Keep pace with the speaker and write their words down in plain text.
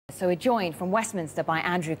So we're joined from Westminster by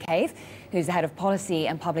Andrew Cave, who's the head of policy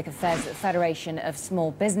and public affairs at the Federation of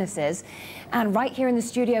Small Businesses. And right here in the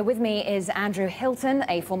studio with me is Andrew Hilton,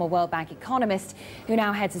 a former World Bank economist who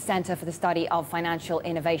now heads the Centre for the Study of Financial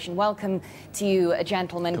Innovation. Welcome to you,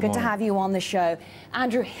 gentlemen. Good to have you on the show.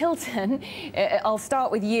 Andrew Hilton, I'll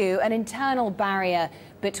start with you. An internal barrier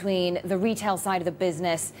between the retail side of the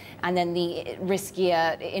business and then the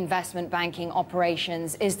riskier investment banking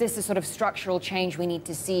operations. Is this a sort of structural change we need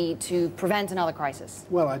to see to prevent another crisis?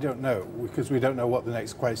 Well, I don't know, because we don't know what the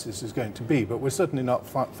next crisis is going to be, but we're certainly not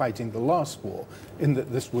fighting the last war, in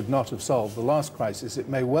that this would not have solved the last crisis. It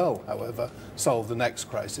may well, however, solve the next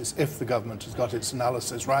crisis if the government has got its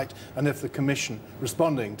analysis right and if the Commission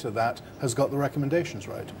responding to that has got the recommendations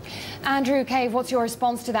right. Andrew Cave, what's your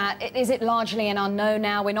response to that? Is it largely an unknown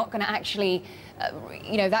now? We're not going to actually,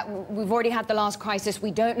 we've already had the last crisis.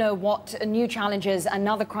 We don't know what new challenges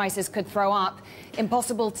another crisis could throw up.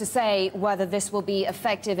 Impossible to say whether this will be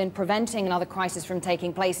effective in preventing another crisis from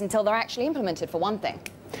taking place until they're actually implemented, for one thing.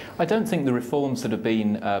 I don't think the reforms that have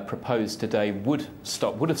been proposed today would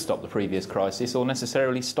have stopped the previous crisis or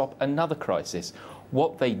necessarily stop another crisis.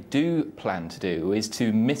 What they do plan to do is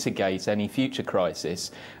to mitigate any future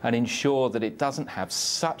crisis and ensure that it doesn't have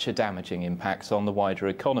such a damaging impact on the wider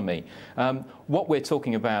economy. What we're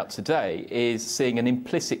talking about today is seeing an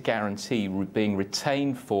implicit guarantee being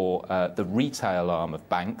retained for the retail arm of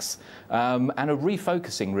banks and a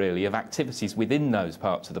refocusing, really, of activities within those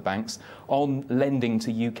parts of the banks on lending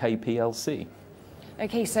to UK PLC.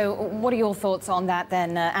 OK, so what are your thoughts on that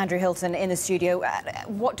then, Andrew Hilton, in the studio?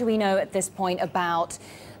 What do we know at this point about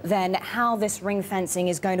then how this ring fencing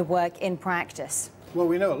is going to work in practice? Well,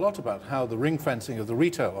 we know a lot about how the ring fencing of the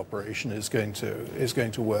retail operation is going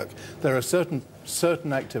to work. There are certain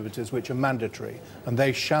activities which are mandatory, and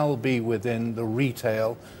they shall be within the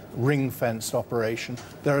retail ring-fenced operation.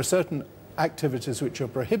 There are certain activities which are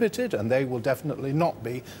prohibited, and they will definitely not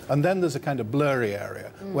be. And then there's a kind of blurry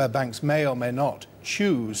area where banks may or may not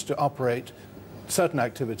choose to operate certain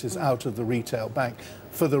activities out of the retail bank.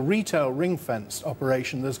 For the retail ring-fenced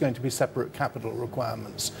operation, there's going to be separate capital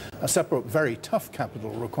requirements, separate very tough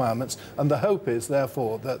capital requirements, and the hope is,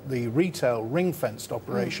 therefore, that the retail ring-fenced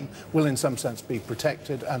operation will in some sense be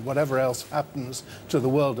protected, and whatever else happens to the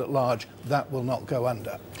world at large, that will not go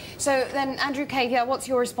under. So then, Andrew Cave, what's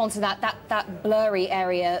your response to that blurry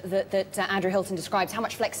area that Andrew Hilton describes? How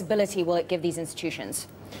much flexibility will it give these institutions?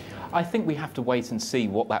 I think we have to wait and see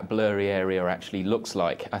what that blurry area actually looks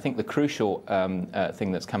like. I think the crucial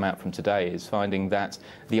thing that's come out from today is finding that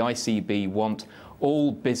the ICB want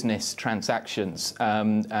all business transactions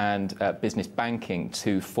and business banking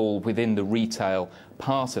to fall within the retail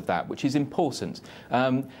part of that, which is important.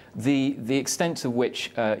 The extent to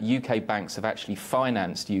which UK banks have actually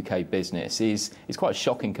financed UK business is quite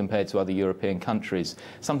shocking compared to other European countries.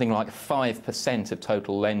 Something like 5% of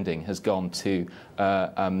total lending has gone to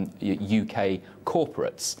UK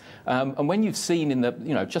corporates. And when you've seen in the,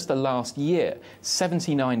 just the last year,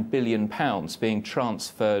 £79 billion being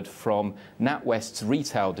transferred from NatWest's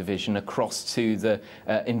retail division across to the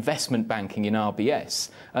investment banking in RBS,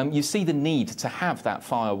 you see the need to have that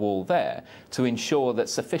firewall there to ensure that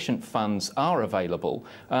sufficient funds are available.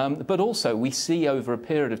 But also we see over a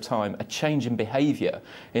period of time a change in behaviour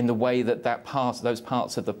in the way that those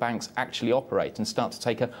parts of the banks actually operate and start to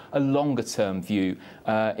take a longer term view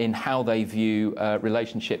in how they view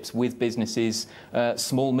relationships with businesses,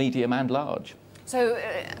 small, medium and large. So,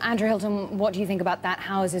 Andrew Hilton, what do you think about that?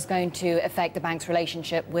 How is this going to affect the bank's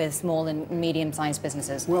relationship with small and medium-sized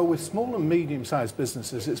businesses? Well, with small and medium-sized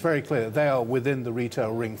businesses, it's very clear they are within the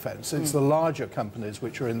retail ring fence. It's the larger companies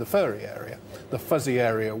which are in the furry area, the fuzzy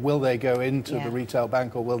area. Will they go into the retail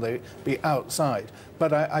bank or will they be outside?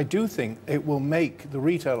 But I do think it will make the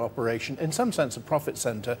retail operation, in some sense, a profit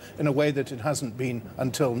centre in a way that it hasn't been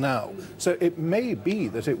until now. So it may be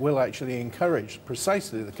that it will actually encourage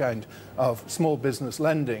precisely the kind of small business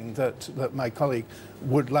lending that my colleague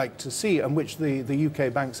would like to see, and which the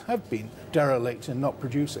UK banks have been derelict in not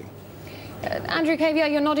producing. Andrew Cave,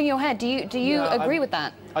 you're nodding your head. Do you agree with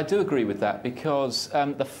that? I do agree with that, because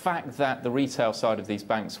the fact that the retail side of these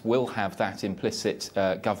banks will have that implicit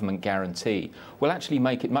government guarantee will actually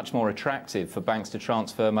make it much more attractive for banks to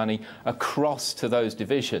transfer money across to those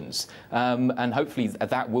divisions, and hopefully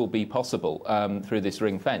that will be possible through this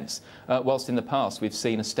ring fence, whilst in the past we've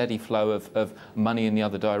seen a steady flow of money in the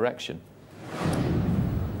other direction.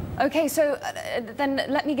 Okay, so then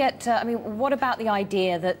let me get, I mean, what about the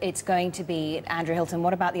idea that it's going to be, Andrew Hilton,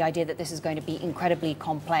 what about the idea that this is going to be incredibly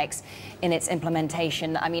complex in its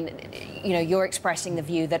implementation? I mean, you know, you're expressing the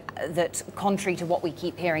view that contrary to what we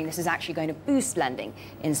keep hearing, this is actually going to boost lending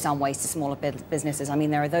in some ways to smaller businesses. I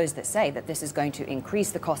mean, there are those that say that this is going to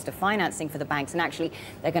increase the cost of financing for the banks, and actually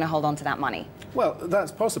they're going to hold on to that money. Well,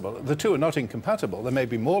 that's possible. The two are not incompatible. There may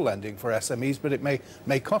be more lending for SMEs, but it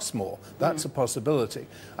may cost more. That's a possibility.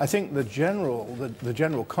 I think the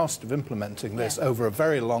general cost of implementing this over a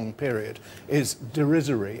very long period is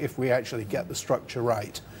derisory if we actually get the structure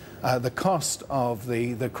right. The cost of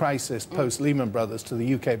the crisis post-Lehman Brothers to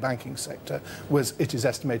the UK banking sector was, it is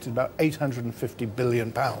estimated, about £850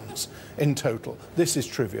 billion in total. This is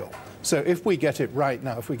trivial. So if we get it right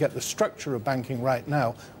now, if we get the structure of banking right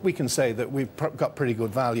now, we can say that we've got pretty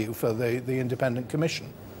good value for the independent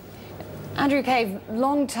commission. Andrew Cave,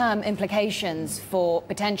 long-term implications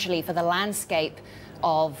potentially for the landscape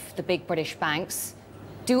of the big British banks.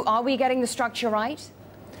 Are we getting the structure right?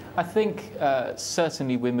 I think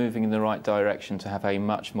certainly we're moving in the right direction to have a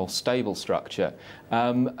much more stable structure.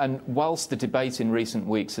 And whilst the debate in recent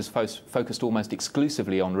weeks has focused almost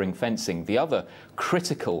exclusively on ring fencing, the other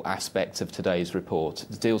critical aspect of today's report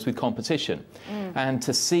deals with competition. And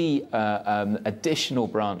to see additional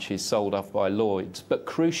branches sold off by Lloyds, but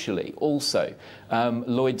crucially also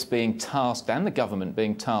Lloyds being tasked and the government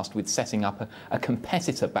being tasked with setting up a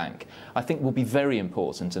competitor bank, I think will be very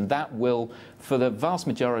important. And that will, for the vast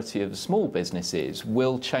majority of small businesses,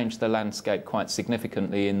 will change the landscape quite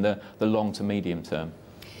significantly in the long to medium term.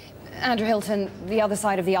 Andrew Hilton, the other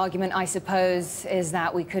side of the argument, I suppose, is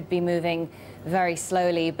that we could be moving very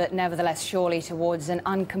slowly, but nevertheless surely, towards an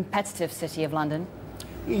uncompetitive city of London.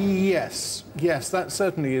 Yes, that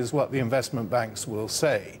certainly is what the investment banks will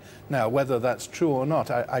say. Now, whether that's true or not,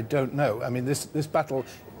 I don't know. I mean, this battle,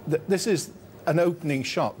 this is an opening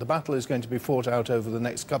shot. The battle is going to be fought out over the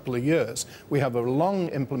next couple of years. We have a long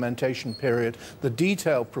implementation period. The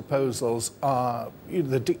detailed proposals are,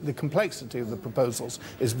 the complexity of the proposals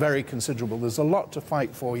is very considerable. There's a lot to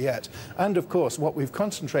fight for yet. And of course, what we've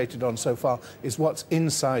concentrated on so far is what's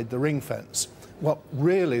inside the ring fence. What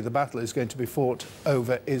really the battle is going to be fought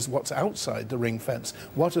over is what's outside the ring fence.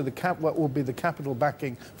 What will be the capital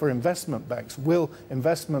backing for investment banks? Will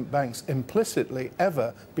investment banks implicitly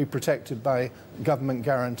ever be protected by government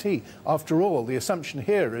guarantee? After all, the assumption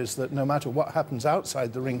here is that no matter what happens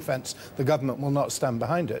outside the ring fence, the government will not stand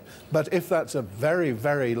behind it. But if that's a very,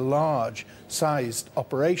 very large-sized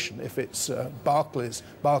operation, if it's Barclays,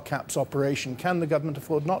 Barcap's operation, can the government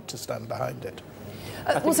afford not to stand behind it?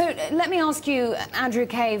 Well, so let me ask you, Andrew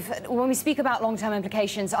Cave, when we speak about long-term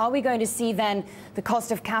implications, are we going to see then the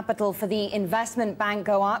cost of capital for the investment bank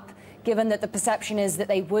go up, given that the perception is that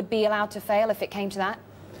they would be allowed to fail if it came to that?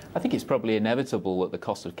 I think it's probably inevitable that the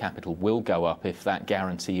cost of capital will go up if that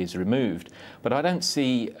guarantee is removed. But I don't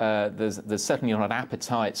see there's certainly not an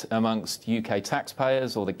appetite amongst UK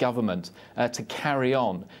taxpayers or the government to carry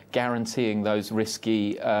on guaranteeing those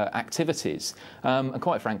risky activities. And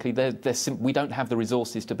quite frankly, we don't have the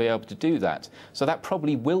resources to be able to do that. So that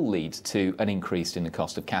probably will lead to an increase in the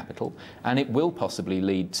cost of capital, and it will possibly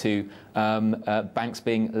lead to banks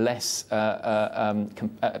being less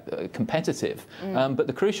competitive. But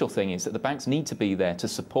the crucial thing is that the banks need to be there to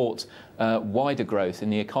support wider growth in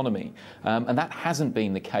the economy. And that hasn't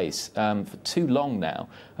been the case for too long now.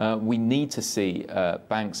 We need to see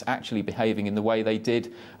banks actually behaving in the way they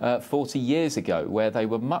did 40 years ago, where they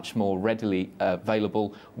were much more readily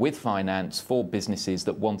available with finance for businesses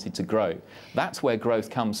that wanted to grow. That's where growth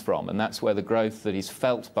comes from, and that's where the growth that is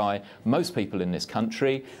felt by most people in this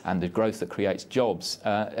country and the growth that creates jobs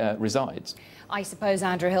resides. I suppose,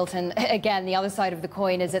 Andrew Hilton, again, the other side of the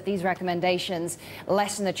coin is that these recommendations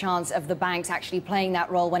lessen the chance of the banks actually playing that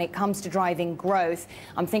role when it comes to driving growth.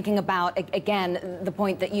 I'm thinking about, again, the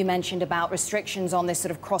point that you mentioned about restrictions on this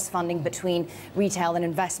sort of cross-funding between retail and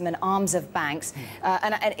investment arms of banks.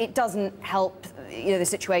 And it doesn't help the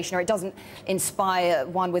situation, or it doesn't inspire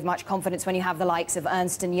one with much confidence when you have the likes of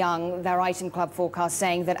Ernst & Young, their Item Club forecast,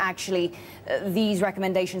 saying that actually these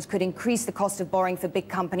recommendations could increase the cost of borrowing for big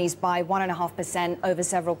companies by 1.5% over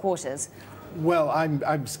several quarters. Well,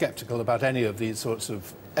 I'm sceptical about any of these sorts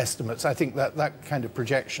of estimates. I think that that kind of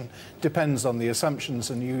projection depends on the assumptions,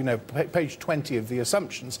 and you know, page 20 of the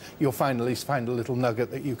assumptions, you'll finally find a little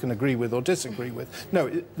nugget that you can agree with or disagree with. No,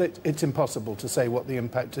 it's impossible to say what the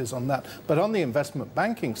impact is on that. But on the investment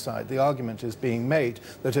banking side, the argument is being made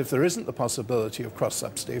that if there isn't the possibility of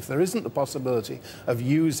cross-subsidy, if there isn't the possibility of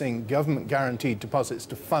using government-guaranteed deposits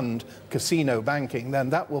to fund casino banking, then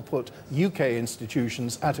that will put UK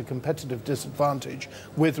institutions at a competitive disadvantage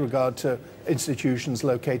with regard to institutions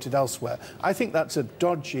located elsewhere. I think that's a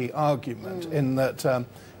dodgy argument in that,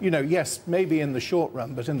 you know, yes, maybe in the short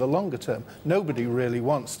run, but in the longer term, nobody really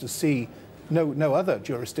wants to see, no other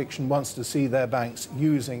jurisdiction wants to see their banks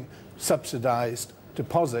using subsidized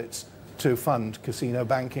deposits to fund casino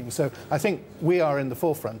banking. So I think we are in the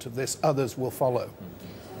forefront of this. Others will follow.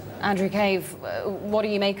 Andrew Cave, what do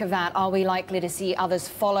you make of that? Are we likely to see others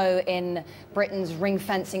follow in Britain's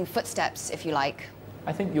ring-fencing footsteps, if you like?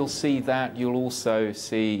 I think you'll see that. You'll also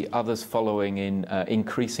see others following in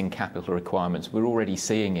increasing capital requirements. We're already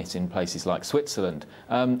seeing it in places like Switzerland.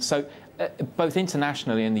 Both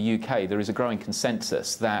internationally and the UK, there is a growing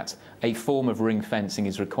consensus that a form of ring fencing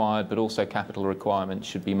is required, but also capital requirements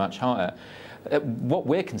should be much higher. What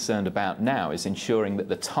we're concerned about now is ensuring that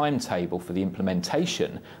the timetable for the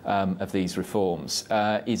implementation of these reforms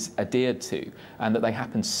is adhered to, and that they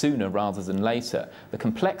happen sooner rather than later. The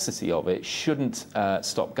complexity of it shouldn't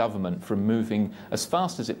stop government from moving as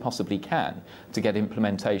fast as it possibly can to get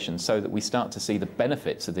implementation, so that we start to see the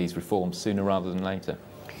benefits of these reforms sooner rather than later.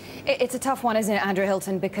 It's a tough one, isn't it, Andrew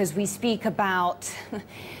Hilton, because we speak about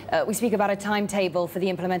a timetable for the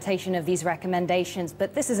implementation of these recommendations,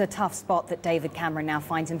 but this is a tough spot that David Cameron now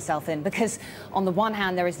finds himself in, because on the one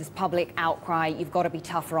hand there is this public outcry, you've got to be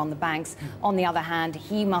tougher on the banks. On the other hand,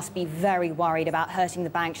 he must be very worried about hurting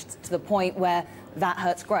the banks to the point where that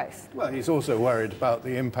hurts growth. Well, he's also worried about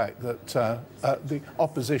the impact that the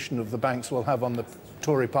opposition of the banks will have on the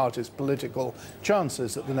Tory party's political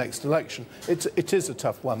chances at the next election. It is a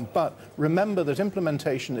tough one, but remember that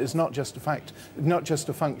implementation is not just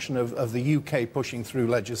a function of the UK pushing through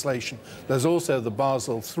legislation. There's also the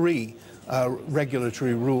Basel III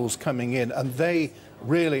regulatory rules coming in, and they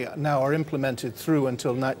really now are implemented through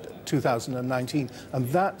until 2019, and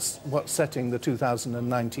that's what's setting the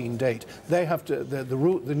 2019 date. They have to,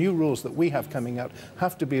 the new rules that we have coming out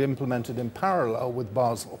have to be implemented in parallel with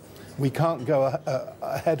Basel. We can't go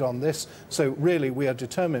ahead on this, so really we are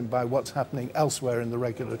determined by what's happening elsewhere in the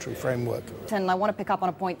regulatory framework. And I want to pick up on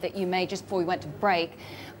a point that you made just before we went to break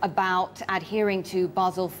about adhering to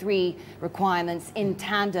Basel III requirements in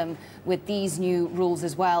tandem with these new rules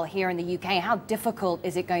as well here in the UK. How difficult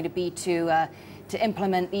is it going to be to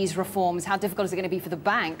implement these reforms? How difficult is it going to be for the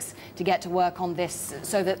banks to get to work on this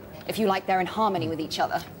so that, if you like, they're in harmony with each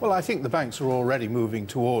other? Well, I think the banks are already moving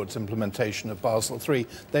towards implementation of Basel III.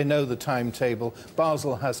 They know the timetable.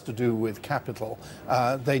 Basel has to do with capital.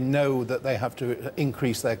 They know that they have to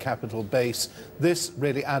increase their capital base. This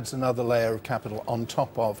really adds another layer of capital on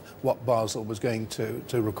top of what Basel was going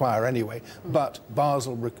to require anyway. But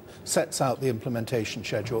Basel sets out the implementation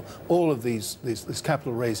schedule. All of this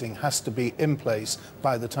capital raising has to be in place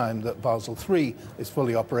by the time that Basel III is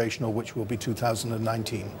fully operational, which will be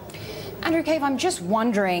 2019. Andrew Cave, I'm just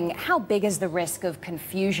wondering, how big is the risk of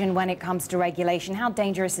confusion when it comes to regulation? How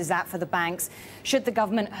dangerous is that for the banks? Should the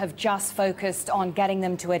government have just focused on getting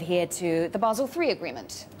them to adhere to the Basel III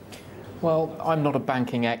agreement? Well, I'm not a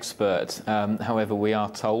banking expert. However, we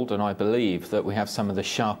are told, and I believe, that we have some of the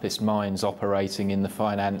sharpest minds operating in the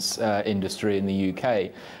finance industry in the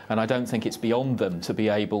UK. And I don't think it's beyond them to be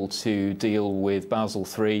able to deal with Basel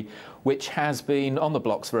III, which has been on the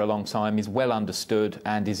blocks for a long time, is well understood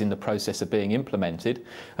and is in the process of being implemented,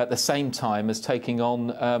 at the same time as taking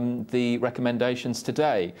on the recommendations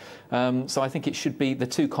today. So I think it should be, the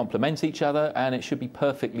two complement each other, and it should be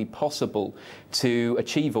perfectly possible to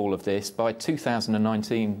achieve all of this by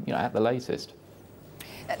 2019, at the latest.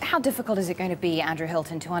 How difficult is it going to be, Andrew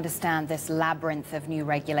Hilton, to understand this labyrinth of new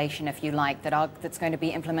regulation, if you like, that's going to be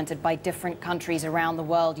implemented by different countries around the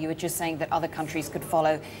world? You were just saying that other countries could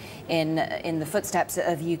follow in the footsteps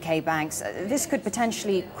of UK banks. This could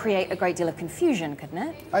potentially create a great deal of confusion, couldn't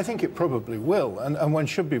it? I think it probably will, and one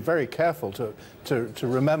should be very careful to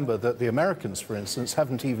remember that the Americans, for instance,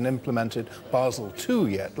 haven't even implemented Basel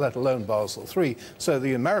II yet, let alone Basel III. So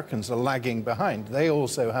the Americans are lagging behind. They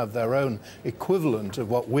also have their own equivalent of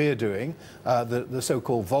what we're doing, the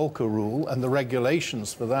so-called Volcker rule, and the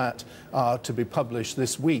regulations for that are to be published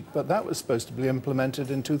this week, but that was supposed to be implemented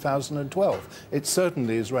in 2012. It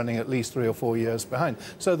certainly is running at least 3 or 4 years behind.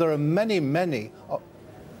 So there are many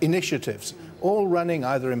initiatives, all running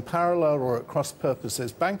either in parallel or at cross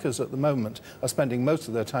purposes. Bankers at the moment are spending most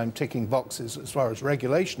of their time ticking boxes as far as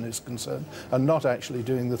regulation is concerned and not actually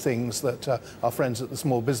doing the things that our friends at the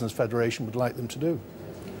Small Business Federation would like them to do.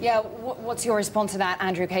 Yeah, what's your response to that,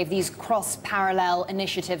 Andrew Cave? These cross-parallel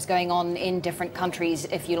initiatives going on in different countries,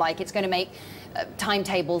 if you like. It's going to make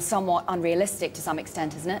timetables somewhat unrealistic to some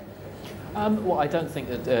extent, isn't it? Well, I don't think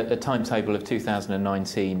that the timetable of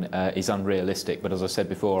 2019 is unrealistic, but as I said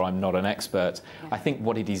before, I'm not an expert. Yeah. I think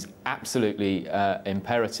what it is absolutely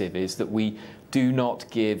imperative is that we do not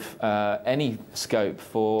give any scope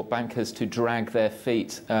for bankers to drag their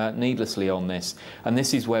feet needlessly on this. And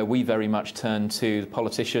this is where we very much turn to the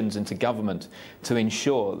politicians and to government to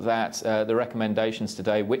ensure that the recommendations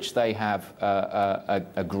today, which they have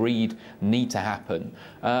agreed need to happen,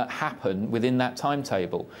 happen within that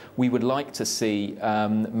timetable. We would like to see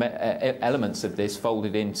elements of this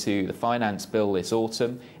folded into the finance bill this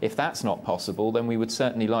autumn. If that's not possible, then we would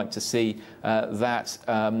certainly like to see that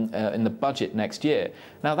in the budget next year.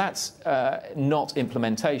 Now, that's not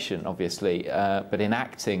implementation, obviously, but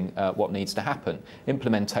enacting what needs to happen.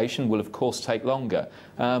 Implementation will, of course, take longer,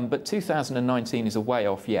 but 2019 is a way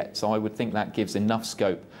off yet, so I would think that gives enough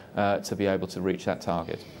scope to be able to reach that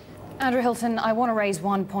target. Andrew Hilton, I want to raise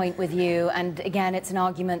one point with you, and again, it's an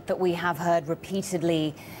argument that we have heard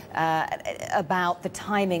repeatedly about the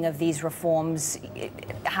timing of these reforms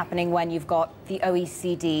happening when you've got the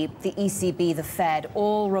OECD, the ECB, the Fed,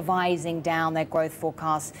 all revising down their growth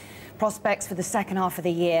forecasts. Prospects for the second half of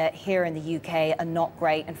the year here in the UK are not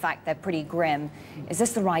great. In fact, they're pretty grim. Is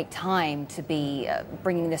this the right time to be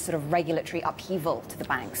bringing this sort of regulatory upheaval to the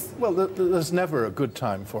banks? Well, there's never a good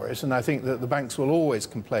time for it, and I think that the banks will always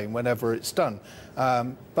complain whenever it's done.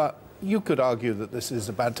 But you could argue that this is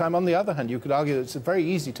a bad time. On the other hand, you could argue that it's a very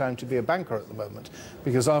easy time to be a banker at the moment,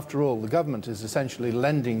 because after all, the government is essentially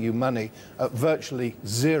lending you money at virtually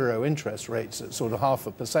zero interest rates at sort of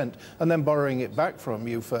 0.5%, and then borrowing it back from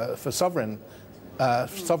you for sovereign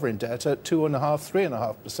debt at 2.5%,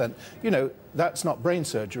 3.5%. You know, that's not brain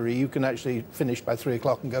surgery. You can actually finish by 3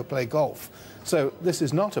 o'clock and go play golf. So this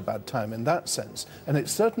is not a bad time in that sense. And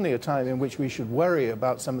it's certainly a time in which we should worry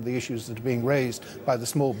about some of the issues that are being raised by the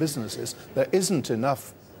small businesses. There isn't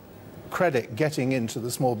enough credit getting into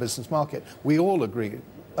the small business market. We all agree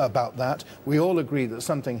about that. We all agree that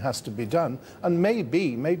something has to be done, and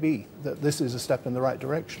maybe that this is a step in the right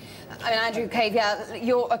direction. I mean, Andrew Cave, yeah,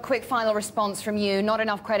 a quick final response from you. Not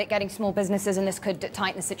enough credit getting small businesses, and this could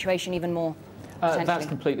tighten the situation even more. That's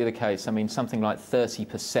completely the case. I mean, something like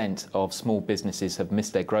 30% of small businesses have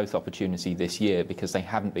missed their growth opportunity this year because they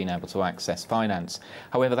haven't been able to access finance.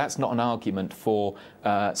 However, that's not an argument for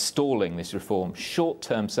stalling this reform.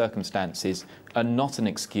 Short-term circumstances are not an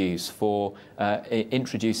excuse for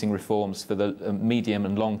introducing reforms for the medium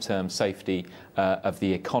and long-term safety of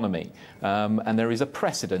the economy. And there is a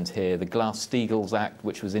precedent here. The Glass-Steagall Act,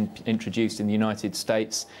 which was introduced in the United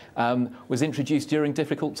States, was introduced during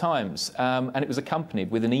difficult times, and it was accompanied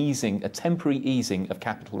with a temporary easing of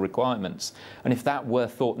capital requirements. And if that were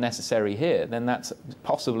thought necessary here, then that's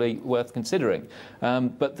possibly worth considering.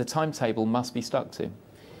 But the timetable must be stuck to.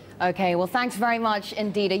 OK, well, thanks very much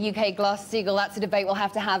indeed. A UK Glass-Steagall, that's a debate we'll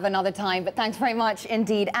have to have another time. But thanks very much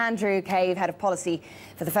indeed, Andrew Cave, Head of Policy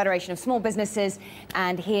for the Federation of Small Businesses.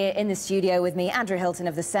 And here in the studio with me, Andrew Hilton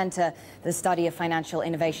of the Centre for the Study of Financial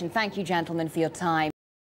Innovation. Thank you, gentlemen, for your time.